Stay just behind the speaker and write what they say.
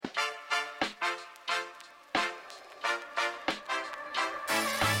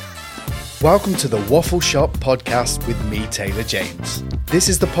Welcome to the Waffle Shop podcast with me, Taylor James. This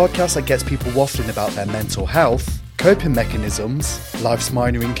is the podcast that gets people waffling about their mental health, coping mechanisms, life's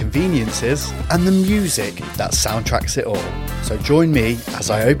minor inconveniences, and the music that soundtracks it all. So join me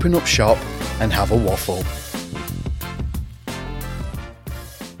as I open up shop and have a waffle.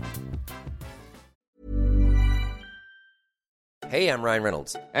 Hey, I'm Ryan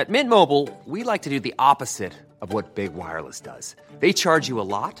Reynolds. At Mint Mobile, we like to do the opposite of what Big Wireless does. They charge you a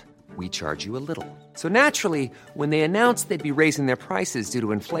lot, we charge you a little. So naturally, when they announced they'd be raising their prices due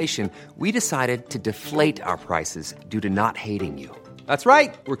to inflation, we decided to deflate our prices due to not hating you. That's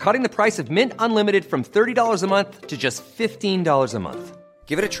right. We're cutting the price of Mint Unlimited from $30 a month to just $15 a month.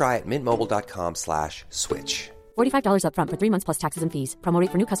 Give it a try at mintmobile.com/switch. $45 up front for 3 months plus taxes and fees. Promo rate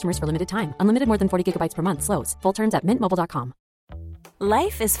for new customers for limited time. Unlimited more than 40 gigabytes per month slows. Full terms at mintmobile.com.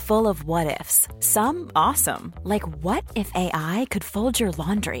 Life is full of what-ifs. Some awesome, like what if AI could fold your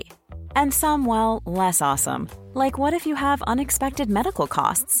laundry? And some, well, less awesome, like what if you have unexpected medical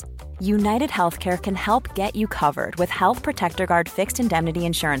costs? United Healthcare can help get you covered with Health Protector Guard fixed indemnity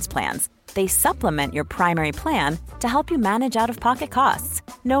insurance plans. They supplement your primary plan to help you manage out-of-pocket costs.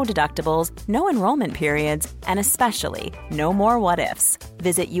 No deductibles, no enrollment periods, and especially no more what-ifs.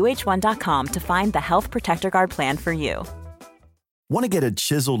 Visit uh1.com to find the Health Protector Guard plan for you. Want to get a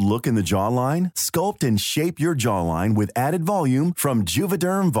chiseled look in the jawline? Sculpt and shape your jawline with added volume from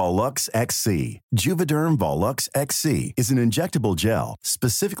Juvederm Volux XC. Juvederm Volux XC is an injectable gel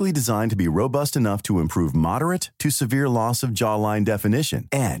specifically designed to be robust enough to improve moderate to severe loss of jawline definition.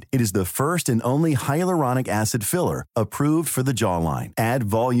 And it is the first and only hyaluronic acid filler approved for the jawline. Add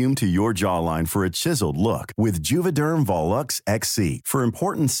volume to your jawline for a chiseled look with Juvederm Volux XC. For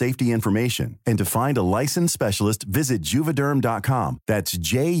important safety information and to find a licensed specialist, visit juvederm.com. That's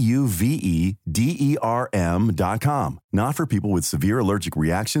JUVEDERM.com. Not for people with severe allergic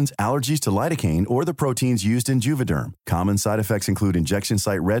reactions, allergies to lidocaine, or the proteins used in Juvederm. Common side effects include injection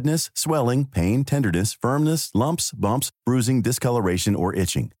site redness, swelling, pain, tenderness, firmness, lumps, bumps, bruising, discoloration, or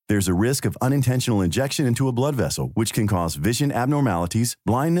itching. There's a risk of unintentional injection into a blood vessel, which can cause vision abnormalities,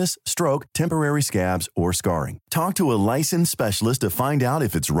 blindness, stroke, temporary scabs, or scarring. Talk to a licensed specialist to find out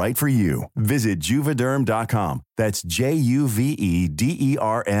if it's right for you. Visit Juvederm.com. That's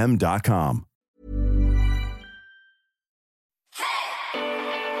JUVEDERM.com.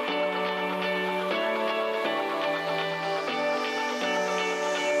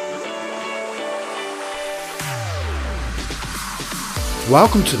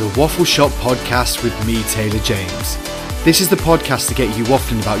 Welcome to the Waffle Shop podcast with me, Taylor James. This is the podcast to get you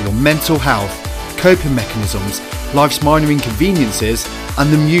waffling about your mental health, coping mechanisms, life's minor inconveniences, and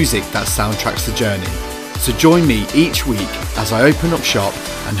the music that soundtracks the journey. So join me each week as I open up shop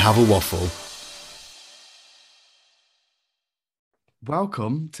and have a waffle.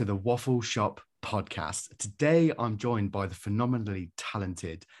 Welcome to the Waffle Shop podcast. Today I'm joined by the phenomenally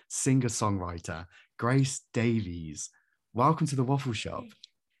talented singer-songwriter, Grace Davies. Welcome to the Waffle Shop.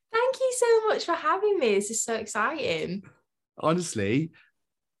 Thank you so much for having me. This is so exciting. Honestly,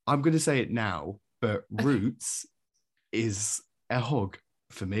 I'm going to say it now, but Roots is a hug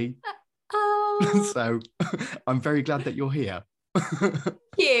for me. Oh, So I'm very glad that you're here. thank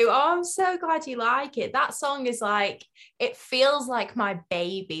you. Oh, I'm so glad you like it. That song is like, it feels like my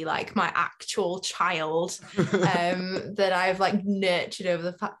baby, like my actual child that I've like nurtured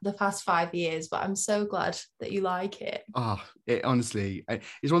over the past 5 years. But I'm so glad that you like it. Honestly,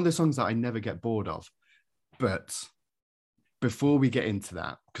 it's one of those songs that I never get bored of. But before we get into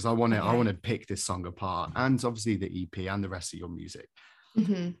that, because I want to pick this song apart, and obviously the EP and the rest of your music.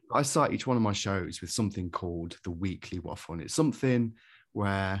 Mm-hmm. I start each one of my shows with something called the Weekly Waffle, and it's something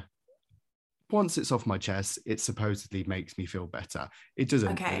where once it's off my chest, it supposedly makes me feel better. It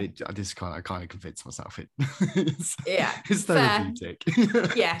doesn't. Okay. I kind of convince myself it's therapeutic.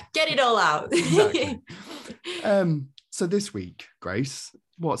 Yeah, get it all out. Exactly. So this week, Grace,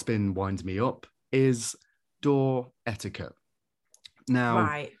 what's been winding me up is door etiquette. Now,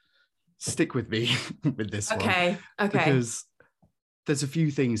 Right. stick with me with this one. Okay. Because there's a few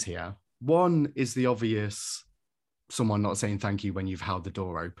things here. One is the obvious, someone not saying thank you when you've held the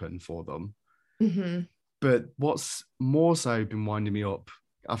door open for them. Mm-hmm. But what's more so been winding me up,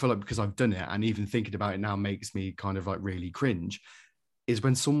 I feel like because I've done it and even thinking about it now makes me kind of like really cringe, is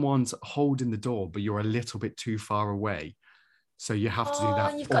when someone's holding the door, but you're a little bit too far away. So you have to do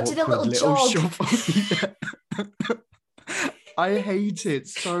that. You've got to do a awkward little jog. shuffle. I hate it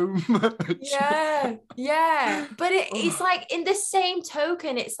so much. Yeah. But it's like in the same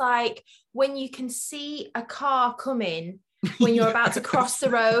token, it's like when you can see a car coming when you're about to cross the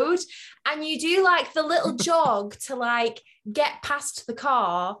road and you do like the little jog to like get past the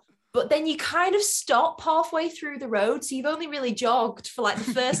car but then you kind of stop halfway through the road. So you've only really jogged for like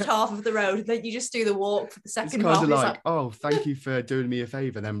the first half of the road, and then you just do the walk for the second half. It's kind of like, oh, thank you for doing me a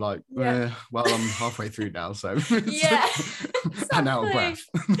favor. And I'm like, well, I'm halfway through now. So yeah, and out of breath.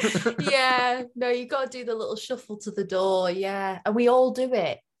 Yeah, no, you got to do the little shuffle to the door. Yeah. And we all do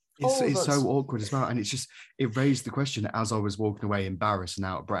it. It's so awkward as well. And it raised the question as I was walking away, embarrassed and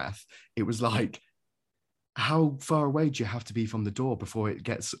out of breath. It was like, how far away do you have to be from the door before it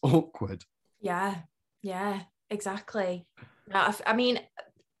gets awkward? Yeah, exactly. No, I mean,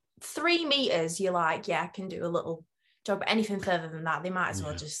 3 meters, you're like, yeah, I can do a little job. But anything further than that, they might as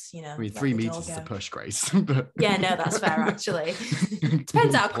well just, I mean, 3 meters is a push, Grace. But... yeah, no, that's fair, actually.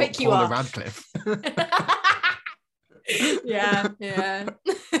 Depends how quick you are. Radcliffe. yeah.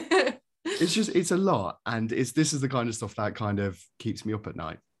 It's a lot. And this is the kind of stuff that kind of keeps me up at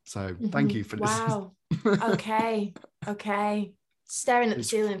night. So thank you for this. Wow. Okay. Staring at the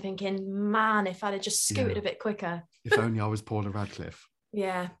ceiling thinking, man, if I'd have just scooted a bit quicker. If only I was Paula Radcliffe.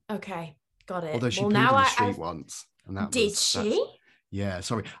 Yeah. Okay. Got it. Although she pooed in the street once. And that did she? Yeah.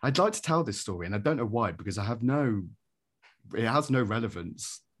 Sorry. I'd like to tell this story and I don't know why, because it has no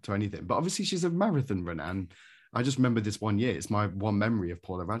relevance to anything. But obviously she's a marathon runner. And I just remember this one year. It's my one memory of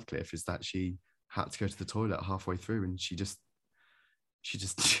Paula Radcliffe is that she had to go to the toilet halfway through and she just I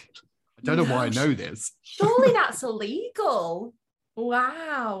don't know why I know this. Surely that's illegal.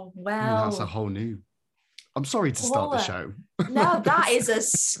 Wow. Well, that's a whole new. I'm sorry to start the show. No, that is a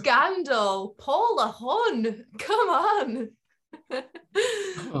scandal. Paula Hun, come on.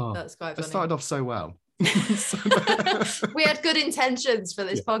 That's quite funny. It started off so well. We had good intentions for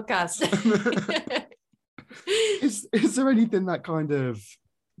this podcast. Is there anything that kind of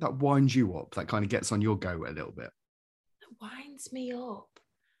that winds you up, that kind of gets on your go a little bit? Winds me up.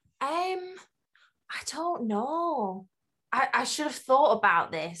 I don't know. I should have thought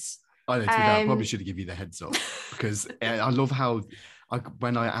about this. I don't think I probably should have given you the heads up because I love how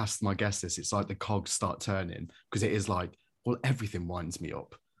when I asked my guest this, it's like the cogs start turning because it is like, well, everything winds me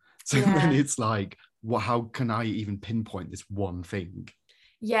up. So then it's like, well, how can I even pinpoint this one thing?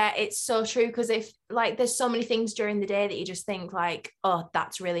 Yeah, it's so true because if like there's so many things during the day that you just think like, oh,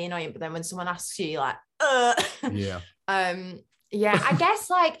 that's really annoying. But then when someone asks you, you're like, yeah, I guess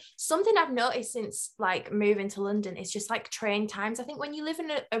like something I've noticed since like moving to London is just like train times. I think when you live in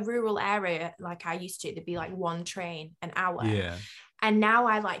a rural area, like I used to, there'd be like one train an hour. Yeah. And now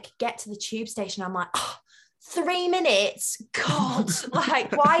I like get to the tube station. I'm like, oh, 3 minutes. God,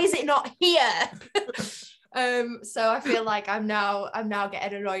 like, why is it not here? So I feel like I'm now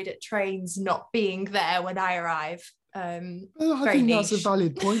getting annoyed at trains not being there when I arrive. Well, I think that's a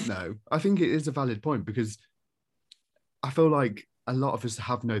valid point though. I think it is a valid point because I feel like a lot of us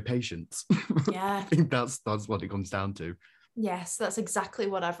have no patience. Yeah. I think that's what it comes down to. Yes, that's exactly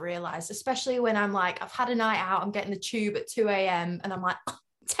what I've realised, especially when I'm like, I've had a night out, I'm getting the tube at 2 a.m. and I'm like, oh,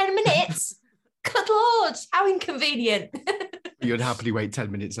 10 minutes? Good Lord, how inconvenient. You'd happily wait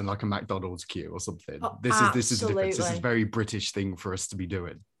 10 minutes in like a McDonald's queue or something. Oh, this is the difference. This is a very British thing for us to be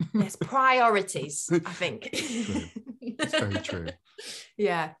doing. Yes, priorities, I think. True. It's very true.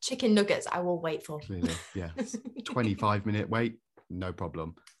 Yeah, chicken nuggets I will wait for. Clearly, yeah. 25-minute wait, no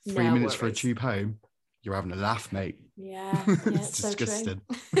problem. 3 minutes for a tube home, you're having a laugh, mate. Yeah, it's disgusting.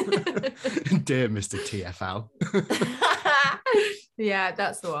 Dear Mr. TFL. Yeah,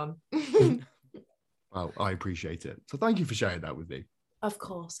 that's the one. Well, I appreciate it. So thank you for sharing that with me. Of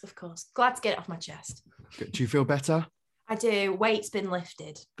course. Glad to get it off my chest. Do you feel better? I do. Weight's been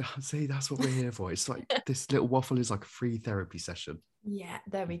lifted. See, that's what we're here for. It's like this little waffle is like a free therapy session. Yeah,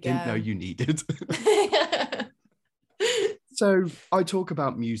 there we go. Didn't know you needed. So I talk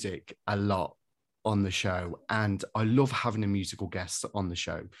about music a lot on the show, and I love having a musical guest on the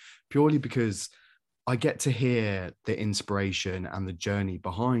show purely because I get to hear the inspiration and the journey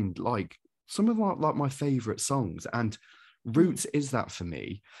behind like some of my favorite songs, and Roots is that for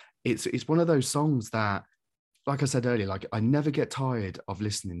me. It's one of those songs that, like I said earlier, like I never get tired of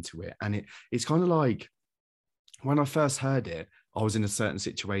listening to it. And it's kind of like when I first heard it, I was in a certain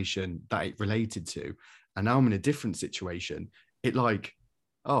situation that it related to, and now I'm in a different situation. It like,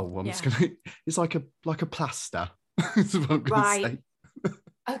 oh, well, just gonna. It's like a plaster. That's what I'm gonna say.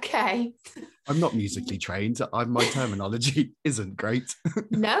 Okay. I'm not musically trained. My terminology isn't great.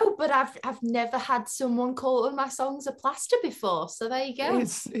 No, but I've never had someone call one of my songs a plaster before. So there you go.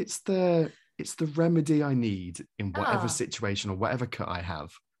 It's the remedy I need in whatever situation or whatever cut I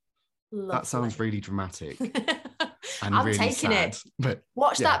have. Lovely. That sounds really dramatic. And I'm really taking sad, it. But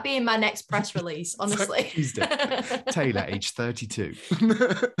watch that being my next press release, honestly. Please do. Taylor, age 32.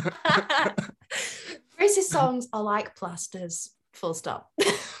 Chris's songs are like plasters. full stop.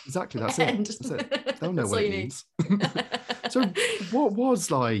 Exactly, that's it. And That's it. They'll know that's what all it you means. So what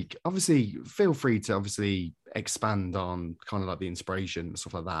was like, obviously, feel free to obviously expand on kind of like the inspiration and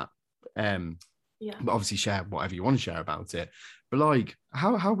stuff like that. Yeah. But obviously share whatever you want to share about it. But like,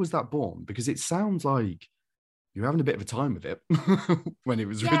 how was that born? Because it sounds like you're having a bit of a time with it when it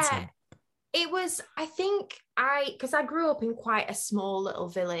was Yeah. written. It was, I think because I grew up in quite a small little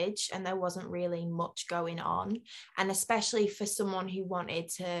village and there wasn't really much going on. And especially for someone who wanted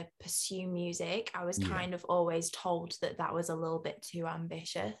to pursue music, I was kind of always told that that was a little bit too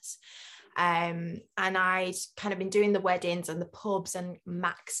ambitious. And I'd kind of been doing the weddings and the pubs and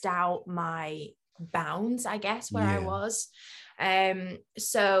maxed out my bounds, I guess, where I was.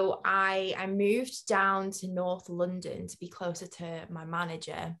 So I moved down to North London to be closer to my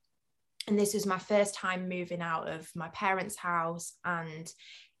manager. And this was my first time moving out of my parents' house. And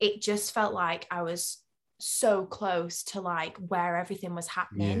it just felt like I was so close to like where everything was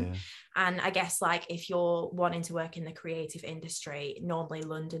happening. Yeah. And I guess like if you're wanting to work in the creative industry, normally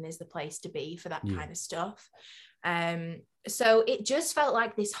London is the place to be for that kind of stuff. So it just felt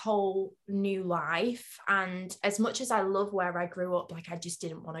like this whole new life. And as much as I love where I grew up, like I just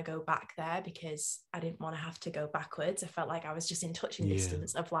didn't want to go back there because I didn't want to have to go backwards. I felt like I was just in touching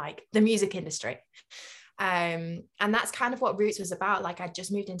distance of like the music industry. And that's kind of what Roots was about. Like I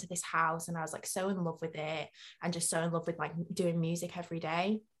just moved into this house and I was like so in love with it and just so in love with like doing music every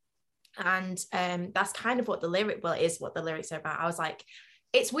day. And that's kind of what the lyrics are about. I was like,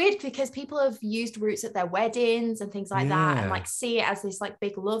 it's weird because people have used Roots at their weddings and things like that and like see it as this like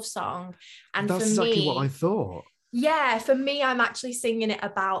big love song. And that's exactly what I thought. Yeah, for me, I'm actually singing it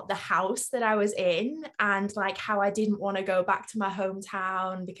about the house that I was in and like how I didn't want to go back to my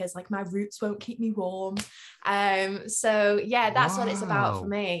hometown because like my roots won't keep me warm. So yeah, that's what it's about for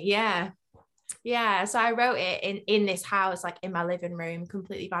me. Yeah. So I wrote it in this house, like in my living room,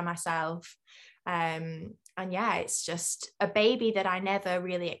 completely by myself. And yeah, it's just a baby that I never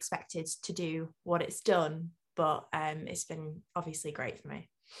really expected to do what it's done, but it's been obviously great for me.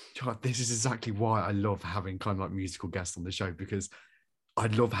 God, this is exactly why I love having kind of like musical guests on the show, because I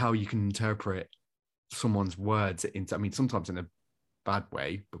love how you can interpret someone's words into, I mean, sometimes in a bad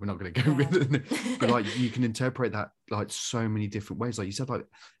way, but we're not going to go with it. But like you can interpret that like so many different ways. Like you said, like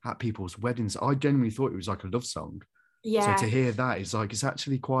at people's weddings, I genuinely thought it was like a love song. Yeah. So to hear that is like, it's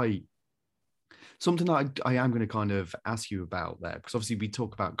actually quite something that I am going to kind of ask you about there, because obviously we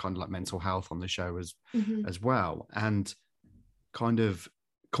talk about kind of like mental health on the show as well. And kind of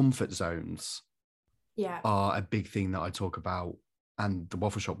comfort zones are a big thing that I talk about, and the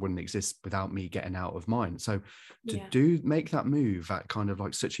Waffle Shop wouldn't exist without me getting out of mine. So to make that move at kind of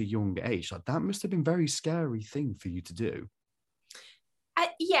like such a young age, like that must have been a very scary thing for you to do.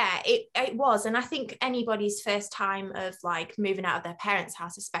 It was. And I think anybody's first time of like moving out of their parents'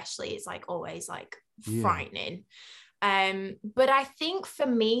 house especially is like always like frightening. But I think for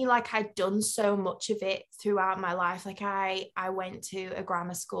me, like I'd done so much of it throughout my life. Like I went to a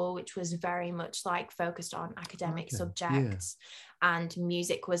grammar school which was very much like focused on academic subjects, and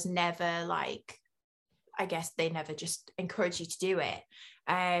music was never like, I guess they never just encouraged you to do it.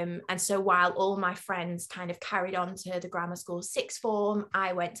 And so while all my friends kind of carried on to the grammar school sixth form,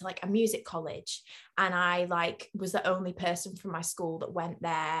 I went to like a music college, and I like was the only person from my school that went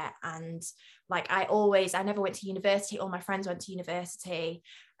there. And like I never went to university. All my friends went to university.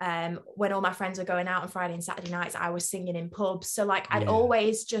 When all my friends were going out on Friday and Saturday nights, I was singing in pubs. So like I'd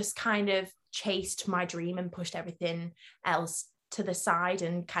always just kind of chased my dream and pushed everything else to the side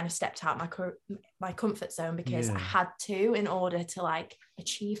and kind of stepped out my comfort zone because I had to in order to like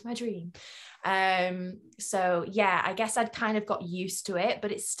achieve my dream. So yeah, I guess I'd kind of got used to it,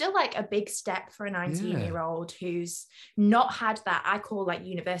 but it's still like a big step for a 19-year-old who's not had that, I call like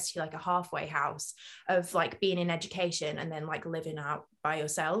university like a halfway house of like being in education and then like living out by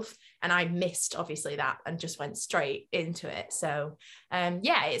yourself. And I missed obviously that and just went straight into it. So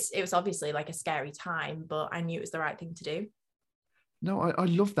it was obviously like a scary time, but I knew it was the right thing to do. No, I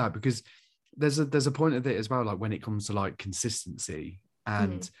love that, because there's a point of it as well, like when it comes to like consistency,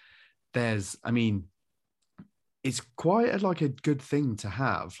 and I mean, it's quite like a good thing to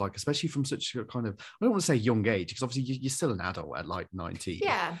have, like especially from such a kind of, I don't want to say young age, because obviously you're still an adult at like 19.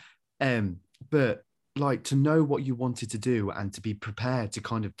 Yeah. But like to know what you wanted to do and to be prepared to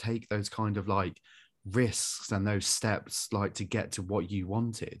kind of take those kind of like risks and those steps like to get to what you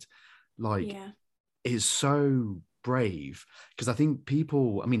wanted, like is so brave. Because I think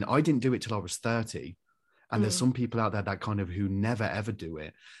people, I mean, I didn't do it till I was 30, and there's some people out there that kind of who never ever do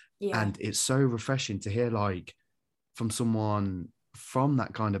it, and it's so refreshing to hear like from someone from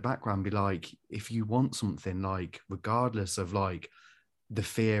that kind of background, be like, if you want something, like, regardless of like the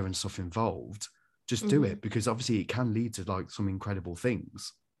fear and stuff involved, just do it, because obviously it can lead to like some incredible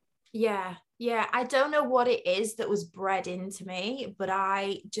things. Yeah. I don't know what it is that was bred into me, but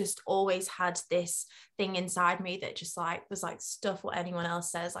I just always had this thing inside me that just like was like, stuff what anyone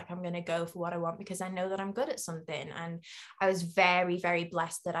else says, like I'm going to go for what I want because I know that I'm good at something. And I was very, very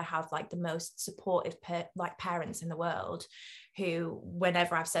blessed that I have like the most supportive like parents in the world, who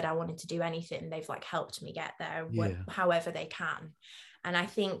whenever I've said I wanted to do anything, they've like helped me get there however they can. And I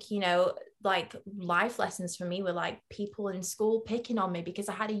think, you know, like life lessons for me were like people in school picking on me because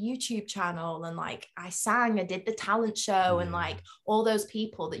I had a YouTube channel and like I sang, I did the talent show, and like all those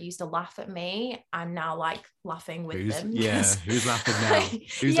people that used to laugh at me, I'm now like laughing with them. Who's laughing now?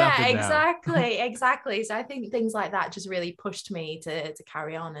 Who's laughing now? Exactly. So I think things like that just really pushed me to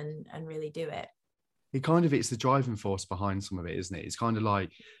carry on and really do it. It's the driving force behind some of it, isn't it? It's kind of like,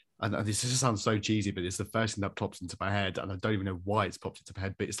 and this just sounds so cheesy, but it's the first thing that pops into my head, and I don't even know why it's popped into my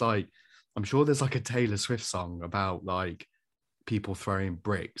head, but it's like, I'm sure there's like a Taylor Swift song about like people throwing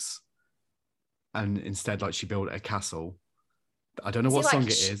bricks, and instead like she built a castle. I don't know what song it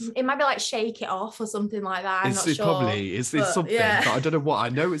is. It might be like Shake It Off or something like that. I'm not sure. Probably it's something, but I don't know what. I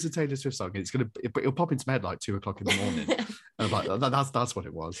know it's a Taylor Swift song. It'll pop into my head like 2:00 in the morning. And I'm like, that's what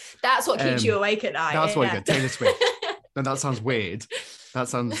it was. That's what keeps you awake at night. That's what you get, Taylor Swift. No, that sounds weird. That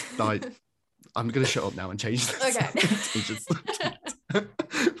sounds like I'm gonna shut up now and change this. Okay.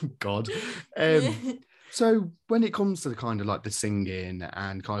 God. So when it comes to the kind of like the singing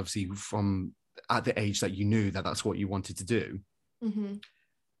and kind of see from at the age that you knew that that's what you wanted to do,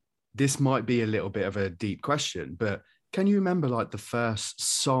 this might be a little bit of a deep question, but can you remember like the first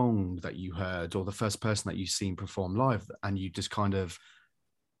song that you heard or the first person that you've seen perform live and you just kind of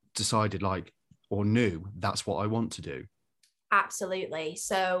decided like, or knew that's what I want to do? Absolutely.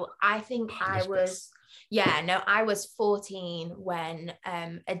 So I think I was 14 when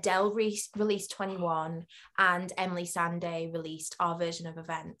Adele released 21 and Emily Sandé released Our Version of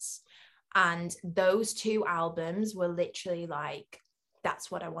Events. And those two albums were literally like,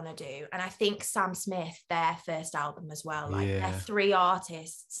 that's what I want to do. And I think Sam Smith, their first album as well, like they're three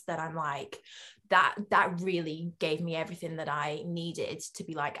artists that I'm like, that really gave me everything that I needed to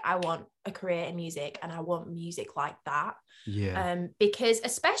be like, I want a career in music and I want music like that. Because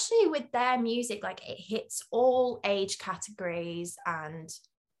especially with their music, like it hits all age categories and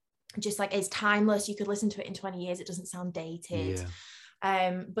just like it's timeless. You could listen to it in 20 years. It doesn't sound dated.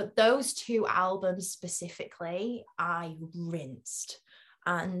 But those two albums specifically, I rinsed.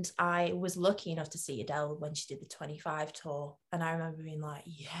 And I was lucky enough to see Adele when she did the 25 tour. And I remember being like,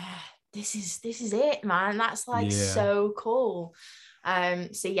 this is it, man. That's like so cool.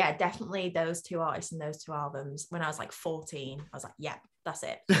 So yeah, definitely those two artists and those two albums. When I was like 14, I was like, yeah, that's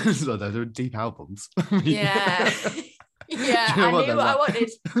it. So they're deep albums. Yeah. Yeah, you know I knew what I wanted.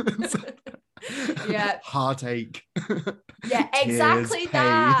 Yeah. Heartache. Yeah, exactly. Tears,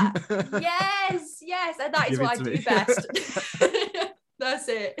 that. Yes. And that is what I do best. That's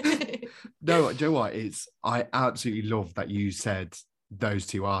it. No, do you know what? I absolutely love that you said those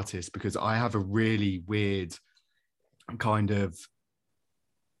two artists, because I have a really weird kind of,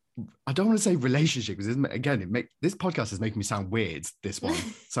 I don't want to say relationship, because again, this podcast is making me sound weird, this one.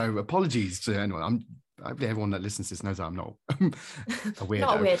 So apologies to anyone. Hopefully everyone that listens to this knows that I'm not a weirdo.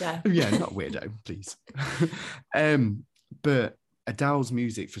 Not a weirdo. Yeah, not a weirdo, please. But Adele's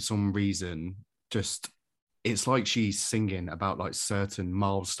music, for some reason, it's like she's singing about like certain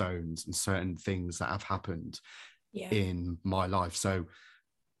milestones and certain things that have happened in my life. So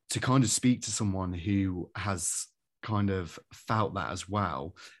to kind of speak to someone who has kind of felt that as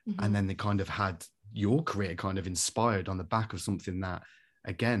well, and then they kind of had your career kind of inspired on the back of something that,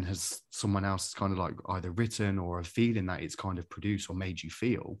 again, has someone else kind of like either written or a feeling that it's kind of produced or made you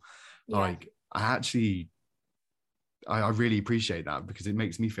feel. Like I really appreciate that, because it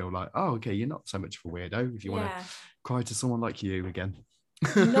makes me feel like, oh, okay, you're not so much of a weirdo if you want to cry to someone like you again.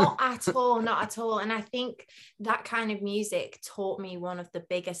 Not at all. And I think that kind of music taught me one of the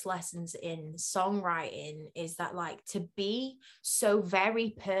biggest lessons in songwriting is that like to be so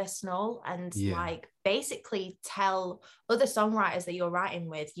very personal and like basically tell other songwriters that you're writing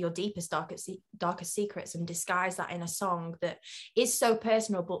with your deepest, darkest secrets and disguise that in a song that is so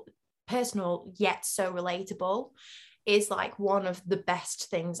personal yet so relatable is like one of the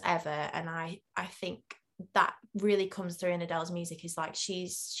best things ever. And I think that really comes through in Adele's music, is like she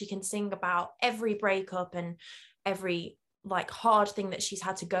can sing about every breakup and every like hard thing that she's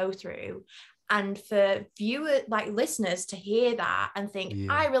had to go through, And for viewers, like listeners, to hear that and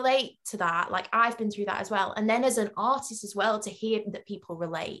think, I relate to that, like I've been through that as well. And then as an artist as well, to hear that people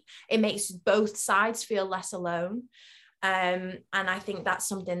relate, it makes both sides feel less alone. And I think that's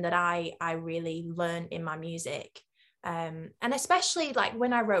something that I really learned in my music. And especially like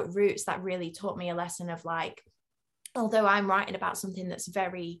when I wrote Roots, that really taught me a lesson of like, although I'm writing about something that's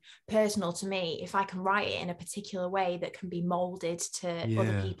very personal to me, if I can write it in a particular way that can be molded to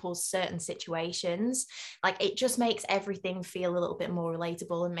other people's certain situations, like it just makes everything feel a little bit more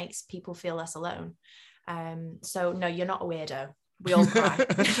relatable and makes people feel less alone. So no, you're not a weirdo. We all cry.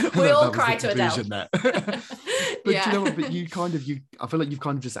 We all cry to Adele. But you know what? But I feel like you've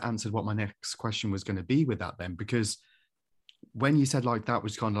kind of just answered what my next question was going to be with that then, because when you said like that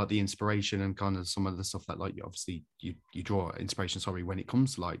was kind of like the inspiration and kind of some of the stuff that like obviously you draw inspiration, when it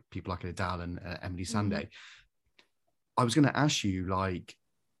comes to like people like Adele and Emily Sandé, I was going to ask you, like,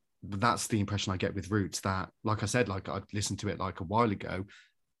 that's the impression I get with Roots, that like I said, like I listened to it like a while ago,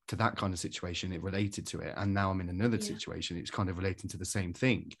 to that kind of situation, it related to it, and now I'm in another situation, it's kind of relating to the same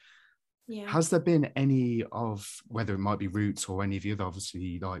thing. Has there been any of, whether it might be Roots or any of the other,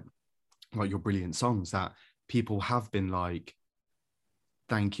 obviously like your brilliant songs, that people have been like,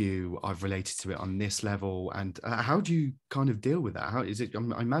 thank you, I've related to it on this level? And how do you kind of deal with that? How is it?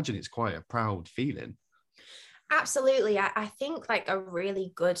 I imagine it's quite a proud feeling. Absolutely. I think like a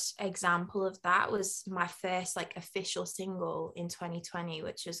really good example of that was my first like official single in 2020,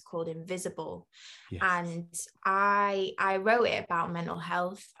 which was called Invisible. And I wrote it about mental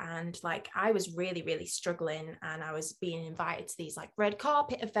health, and like I was really, really struggling, and I was being invited to these like red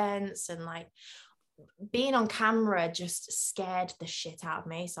carpet events, and like being on camera just scared the shit out of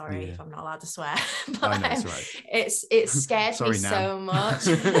me. Sorry if I'm not allowed to swear, but it scared me so much.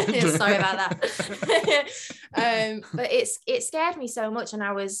 Sorry about that. But it scared me so much, and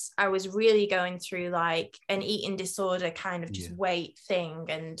I was really going through like an eating disorder kind of just weight thing,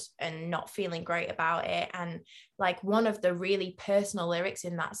 and not feeling great about it. And like one of the really personal lyrics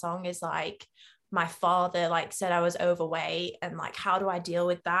in that song is like, my father like said I was overweight, and like how do I deal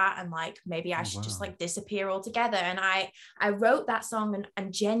with that, and like maybe I should just like disappear altogether. And I wrote that song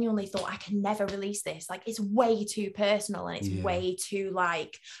and genuinely thought I can never release this, like it's way too personal, and it's way too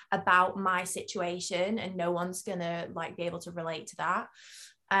like about my situation, and no one's gonna like be able to relate to that.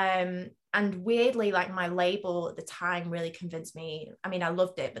 And weirdly, like my label at the time really convinced me. I mean, I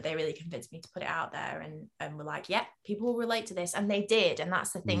loved it, but they really convinced me to put it out there, and were like, yeah, people will relate to this. And they did. And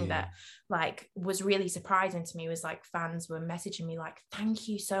that's the thing that like was really surprising to me, was like fans were messaging me like, thank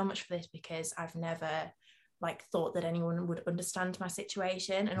you so much for this, because I've never like thought that anyone would understand my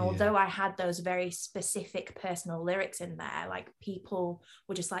situation. And although I had those very specific personal lyrics in there, like people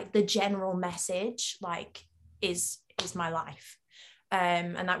were just like, the general message like is my life.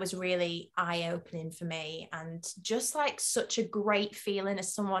 And that was really eye-opening for me, and just like such a great feeling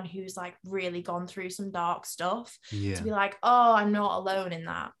as someone who's like really gone through some dark stuff, to be like, oh, I'm not alone in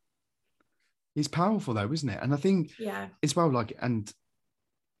that. It's powerful though, isn't it? And I think as well, like, and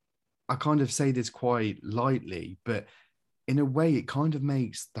I kind of say this quite lightly, but in a way it kind of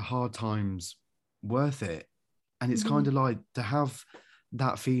makes the hard times worth it. And it's kind of like to have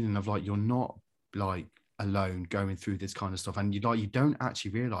that feeling of like, you're not like alone going through this kind of stuff, and you don't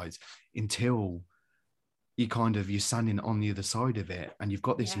actually realize until you're standing on the other side of it, and you've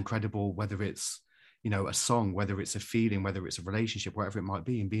got this incredible, whether it's, you know, a song, whether it's a feeling, whether it's a relationship, whatever it might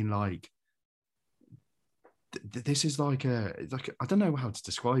be, and being like, this is like I don't know how to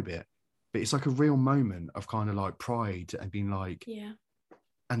describe it, but it's like a real moment of kind of like pride, and being like,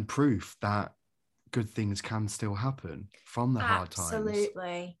 and proof that good things can still happen from the hard times.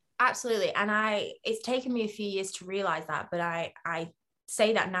 Absolutely. And it's taken me a few years to realize that, but I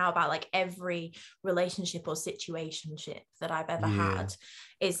say that now about like every relationship or situationship that I've ever had,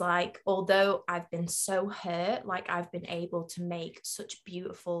 is like, although I've been so hurt, like I've been able to make such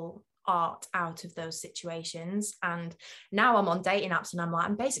beautiful art out of those situations. And now I'm on dating apps, and I'm like,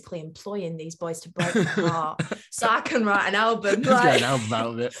 I'm basically employing these boys to break my heart so I can write an album. Like, get an album out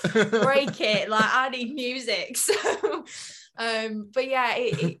of it. Break it. Like I need music. So but yeah,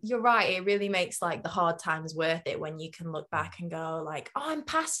 you're right, it really makes like the hard times worth it when you can look back and go like, oh, I'm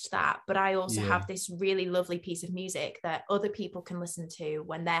past that, but I also have this really lovely piece of music that other people can listen to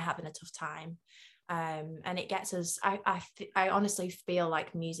when they're having a tough time. And it gets us, I honestly feel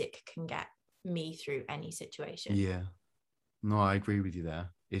like music can get me through any situation. No, I agree with you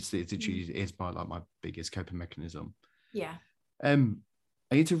there. It's my biggest coping mechanism.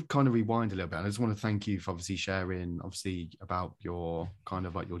 I need to kind of rewind a little bit. I just want to thank you for obviously sharing, obviously, about your kind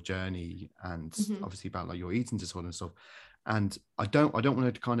of like your journey, and obviously about like your eating disorder and stuff. And I don't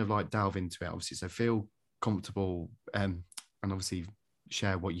want to kind of like delve into it, obviously. So feel comfortable, and obviously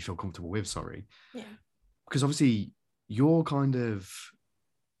share what you feel comfortable with. Sorry. Yeah. Because obviously your kind of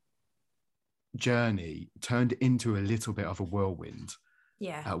journey turned into a little bit of a whirlwind.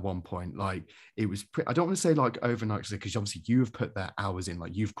 Yeah. At one point, like it was I don't want to say like overnight, because obviously you have put that hours in,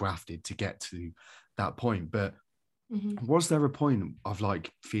 like you've grafted to get to that point, but was there a point of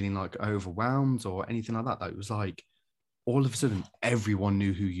like feeling like overwhelmed or anything like that, that it was like all of a sudden everyone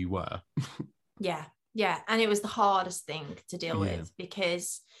knew who you were? Yeah, and it was the hardest thing to deal with,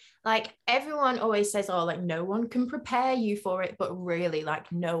 because like everyone always says, oh, like no one can prepare you for it, but really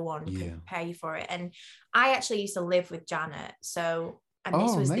like no one can prepare you for it. And I actually used to live with Janet, so, and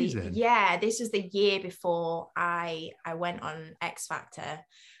this was amazing. this was the year before I went on X Factor,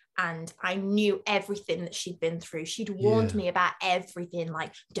 and I knew everything that she'd been through. She'd warned me about everything,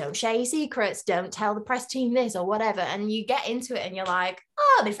 like don't share your secrets, don't tell the press team this or whatever. And you get into it and you're like,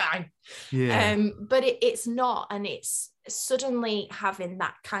 oh, they're fine. But it's not, and it's suddenly having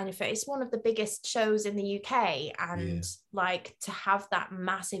that kind of, it's one of the biggest shows in the UK, and like to have that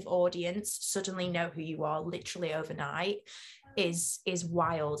massive audience suddenly know who you are literally overnight is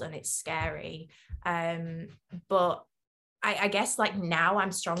wild, and it's scary. But I guess like now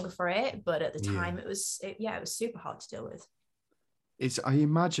I'm stronger for it, but at the time it was super hard to deal with. I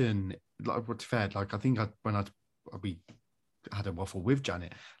imagine, like what's fair, like I think we had a waffle with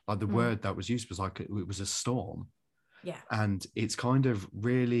Janet, like the word that was used was like it was a storm. And it's kind of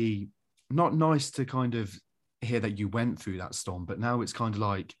really not nice to kind of hear that you went through that storm, but now it's kind of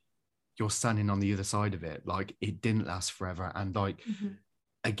like you're standing on the other side of it, like it didn't last forever. And like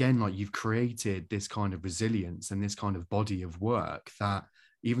again, like you've created this kind of resilience and this kind of body of work that,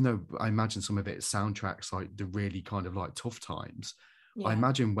 even though I imagine some of it soundtracks like the really kind of like tough times, I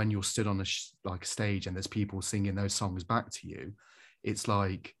imagine when you're stood on a stage and there's people singing those songs back to you, it's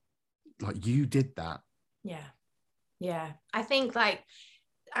like you did that. I think like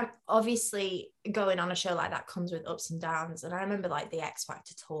obviously going on a show like that comes with ups and downs, and I remember like the X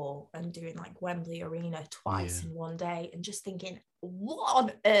Factor tour and doing like Wembley Arena twice in one day, and just thinking, what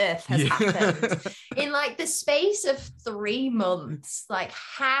on earth has happened in like the space of 3 months? Like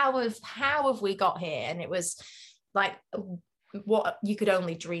how have we got here? And it was like what you could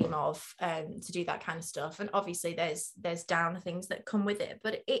only dream of, to do that kind of stuff. And obviously there's down things that come with it,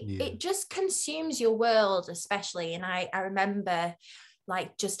 but it just consumes your world, especially. And I remember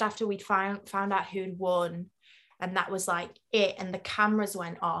like just after we'd found out who'd won, and that was like it, and the cameras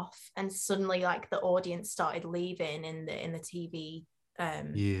went off, and suddenly like the audience started leaving in the TV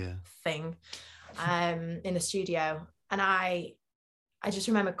thing in the studio, and I just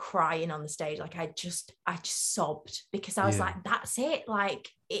remember crying on the stage. Like I just sobbed, because I was like, that's it, like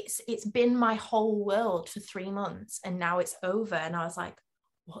it's been my whole world for 3 months, and now it's over. And I was like,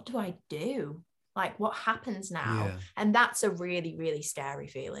 what do I do? Like what happens now? And that's a really, really scary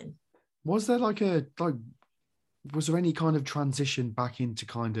feeling. Was there was there any kind of transition back into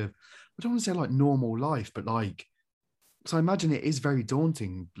kind of, I don't want to say like normal life, but like, so I imagine it is very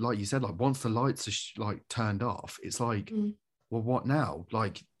daunting, like you said, like once the lights are like turned off, it's like well, what now?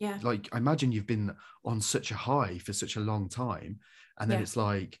 Like I imagine you've been on such a high for such a long time, and then it's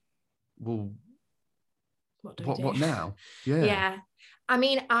like, well, what now? I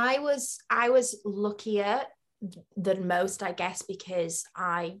mean, I was luckier than most, I guess, because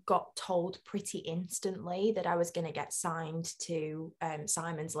I got told pretty instantly that I was going to get signed to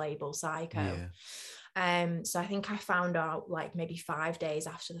Simon's label, Psycho. So I think I found out like maybe 5 days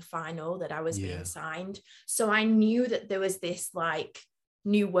after the final that I was being signed. So I knew that there was this like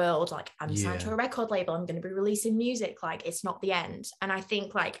new world, like I'm signed to a record label, I'm going to be releasing music, like it's not the end. And I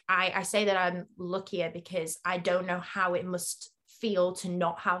think like I say that I'm luckier because I don't know how it must feel to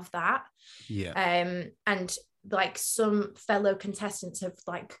not have that. And like some fellow contestants have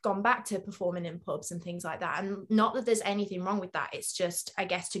like gone back to performing in pubs and things like that, and not that there's anything wrong with that, it's just, I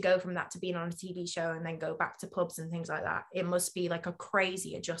guess, to go from that to being on a TV show and then go back to pubs and things like that, it must be like a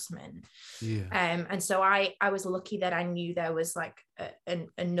crazy adjustment. And so I was lucky that I knew there was like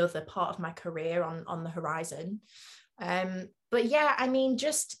another part of my career on the horizon. But yeah, I mean,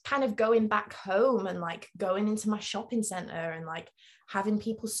 just kind of going back home and like going into my shopping center and like having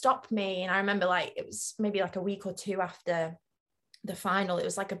people stop me. And I remember like it was maybe like a week or two after the final, it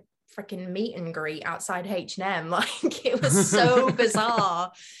was like a freaking meet and greet outside H&M. Like it was so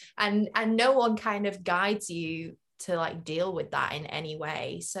bizarre, and no one kind of guides you to like deal with that in any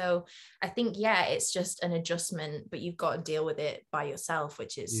way. So I think it's just an adjustment, but you've got to deal with it by yourself,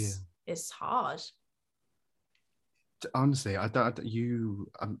 which is hard. Honestly, I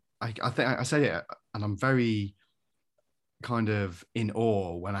think I say it, and I'm very kind of in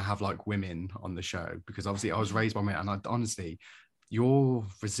awe when I have like women on the show, because obviously I was raised by men, and I honestly, your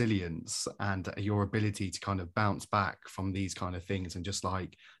resilience and your ability to kind of bounce back from these kind of things and just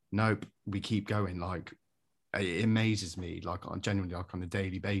like, nope, we keep going, like it amazes me, like on genuinely, like on a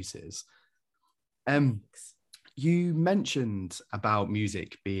daily basis. You mentioned about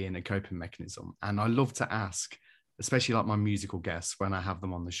music being a coping mechanism, and I love to ask, especially like my musical guests when I have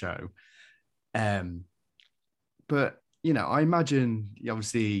them on the show. But you know, I imagine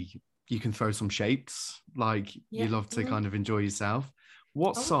obviously you can throw some shapes, like you love to kind of enjoy yourself.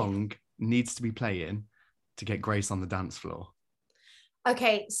 What song needs to be playing to get Grace on the dance floor?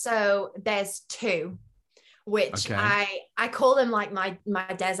 Okay, so there's two, which I call them like my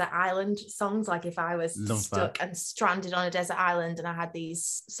desert island songs. Like if I was stuck and stranded on a desert island and I had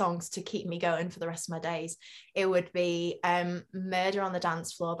these songs to keep me going for the rest of my days, it would be Murder on the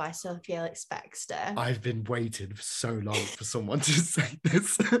Dance Floor by Sir Felix Baxter. I've been waiting for so long for someone to say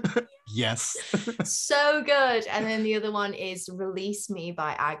this. Yes. So good. And then the other one is Release Me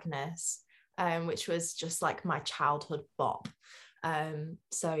by Agnes, which was just like my childhood bop.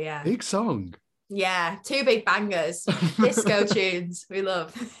 So yeah. Big song. Yeah, two big bangers. Disco tunes. We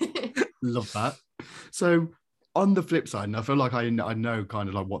love. Love that. So on the flip side, and I feel like I know kind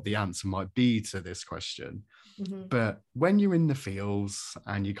of like what the answer might be to this question, but when you're in the fields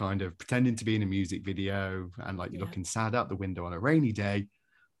and you're kind of pretending to be in a music video and like you're looking sad out the window on a rainy day,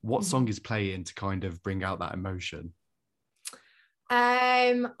 what song is playing to kind of bring out that emotion?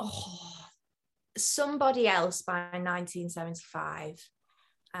 Somebody Else by 1975.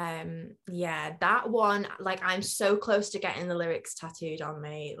 That one, like I'm so close to getting the lyrics tattooed on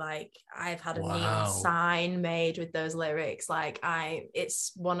me. Like I've had a neon sign made with those lyrics. Like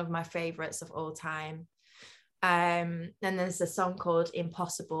it's one of my favorites of all time. And there's a song called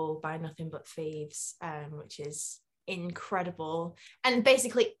Impossible by Nothing But Thieves, which is incredible, and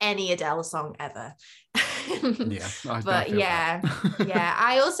basically any Adele song ever. I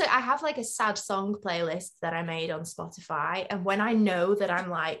have like a sad song playlist that I made on Spotify, and when I know that I'm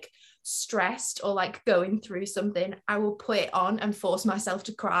like stressed or like going through something, I will put it on and force myself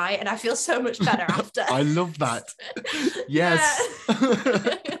to cry, and I feel so much better after. I love that. Yes.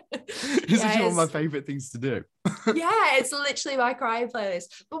 This is one of my favorite things to do. Yeah, it's literally my cry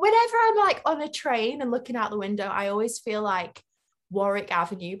playlist. But whenever I'm like on a train and looking out the window, I always feel like Warwick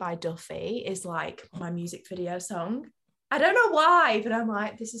Avenue by Duffy is like my music video song. I don't know why, but I'm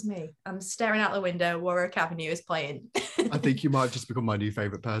like, this is me. I'm staring out the window, Warwick Avenue is playing. I think you might have just become my new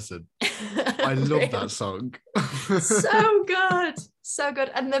favorite person. I love that song. So good. So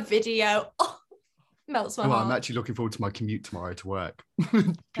good. And the video, melts my heart. I'm actually looking forward to my commute tomorrow to work.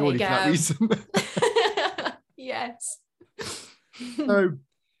 Purely for that reason. Yes. So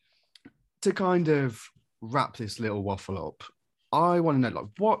to kind of wrap this little waffle up, I want to know like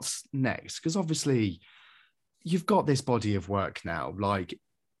what's next, because obviously you've got this body of work now. Like,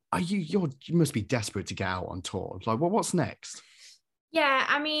 you must be desperate to get out on tour. Like, what's next? Yeah,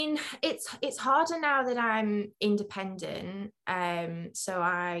 I mean, it's harder now that I'm independent. So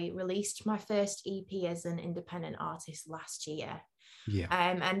I released my first EP as an independent artist last year. Yeah.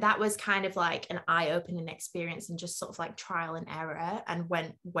 And that was kind of like an eye-opening experience and just sort of like trial and error, and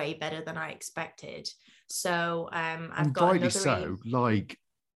went way better than I expected. So I've got rightly so. Like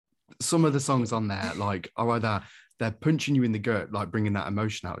some of the songs on there, like are either they're punching you in the gut, like bringing that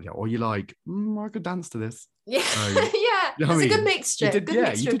emotion out of you, or you're like, I could dance to this. Yeah, yeah. It's a good mixture. You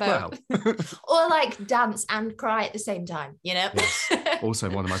did well. Or like dance and cry at the same time, you know? Yes.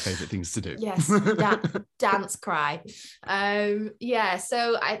 Also one of my favorite things to do. Yes, dance, cry. So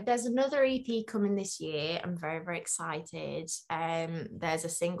there's another EP coming this year. I'm very, very excited. There's a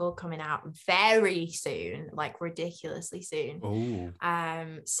single coming out very soon, like ridiculously soon. Oh.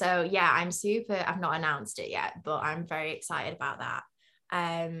 I'm super, I've not announced it yet, but I'm very excited about that.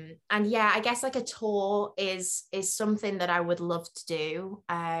 I guess like a tour is something that I would love to do.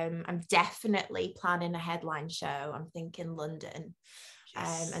 I'm definitely planning a headline show. I'm thinking London.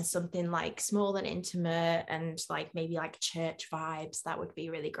 Yes. And something like small and intimate and like maybe like church vibes. That would be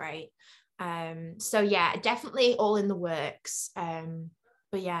really great. Definitely all in the works.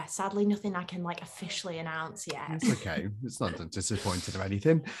 But yeah, sadly nothing I can like officially announce yet. It's okay. It's not disappointed or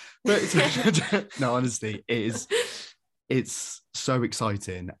anything. But no, honestly, it's so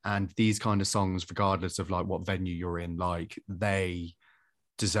exciting, and these kind of songs, regardless of like what venue you're in, like they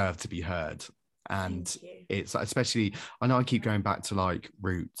deserve to be heard. And it's especially, I know I keep going back to like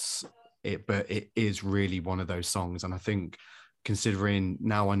Roots, but it is really one of those songs. And I think considering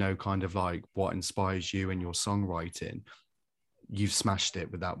now I know kind of like what inspires you and your songwriting, you've smashed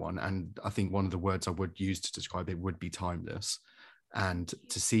it with that one. And I think one of the words I would use to describe it would be timeless. And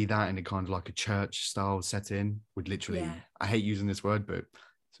to see that in a kind of like a church style setting would literally, I hate using this word, but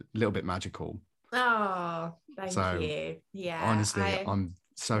it's a little bit magical. Oh, thank you. Yeah. Honestly, I'm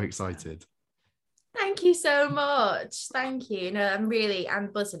so excited. Thank you so much. Thank you. No,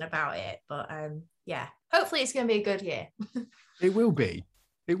 I'm buzzing about it. But yeah, hopefully it's going to be a good year. It will be.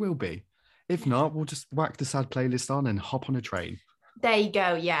 It will be. If not, we'll just whack the sad playlist on and hop on a train. There you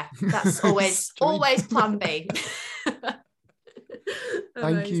go. Yeah, that's always plan B.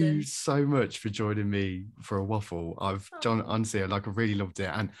 Thank you so much for joining me for a waffle. Honestly, like, I really loved it.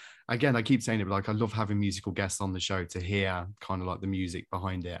 And again, I keep saying it, but like, I love having musical guests on the show to hear kind of like the music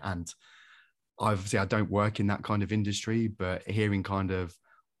behind it. And obviously I don't work in that kind of industry, but hearing kind of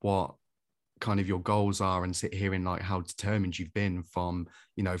what kind of your goals are and hearing like how determined you've been from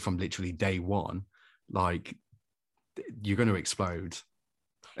literally day one, like, you're going to explode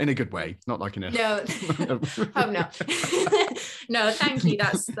in a good way, not like in a no. Oh no. No, thank you.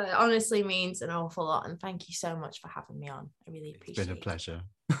 That honestly means an awful lot, and thank you so much for having me on. I really appreciate it. It's been a pleasure.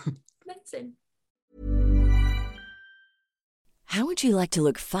 Amazing. How would you like to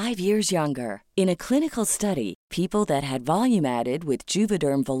look 5 years younger? In a clinical study, people that had volume added with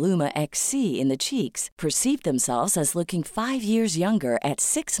Juvederm Voluma XC in the cheeks perceived themselves as looking 5 years younger at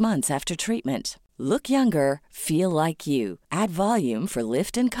 6 months after treatment. Look younger, feel like you. Add volume for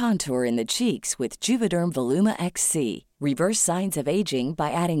lift and contour in the cheeks with Juvederm Voluma XC. Reverse signs of aging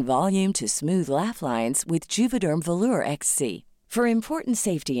by adding volume to smooth laugh lines with Juvederm Volure XC. For important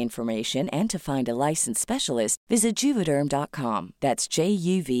safety information and to find a licensed specialist, visit Juvederm.com. That's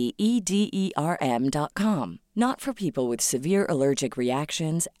JUVEDERM.com. Not for people with severe allergic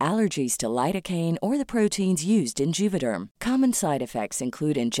reactions, allergies to lidocaine, or the proteins used in Juvederm. Common side effects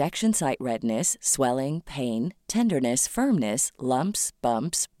include injection site redness, swelling, pain, tenderness, firmness, lumps,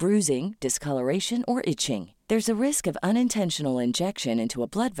 bumps, bruising, discoloration, or itching. There's a risk of unintentional injection into a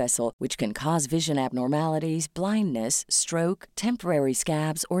blood vessel, which can cause vision abnormalities, blindness, stroke, temporary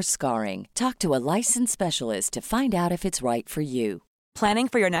scabs, or scarring. Talk to a licensed specialist to find out if it's right for you. Planning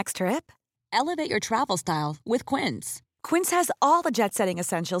for your next trip? Elevate your travel style with Quince. Quince has all the jet-setting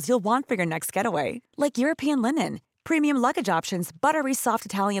essentials you'll want for your next getaway, like European linen, premium luggage options, buttery soft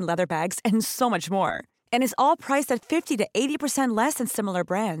Italian leather bags, and so much more. And is all priced at 50 to 80% less than similar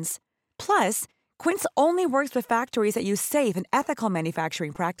brands. Plus, Quince only works with factories that use safe and ethical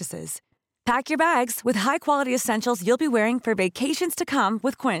manufacturing practices. Pack your bags with high-quality essentials you'll be wearing for vacations to come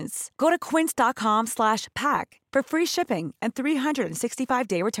with Quince. Go to quince.com/pack for free shipping and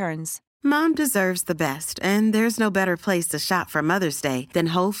 365-day returns. Mom deserves the best, and there's no better place to shop for Mother's Day than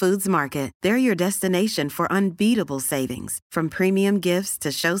Whole Foods Market. They're your destination for unbeatable savings, from premium gifts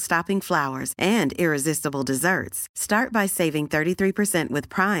to show-stopping flowers and irresistible desserts. Start by saving 33% with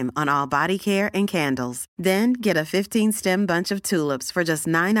Prime on all body care and candles. Then get a 15-stem bunch of tulips for just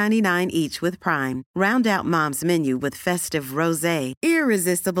 $9.99 each with Prime. Round out Mom's menu with festive rosé,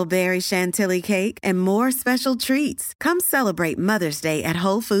 irresistible berry chantilly cake, and more special treats. Come celebrate Mother's Day at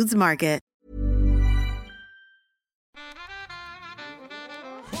Whole Foods Market.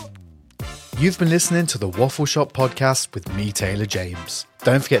 You've been listening to the Waffle Shop podcast with me, Taylor James.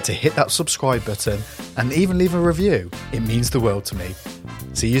 Don't forget to hit that subscribe button and even leave a review. It means the world to me.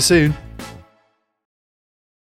 See you soon.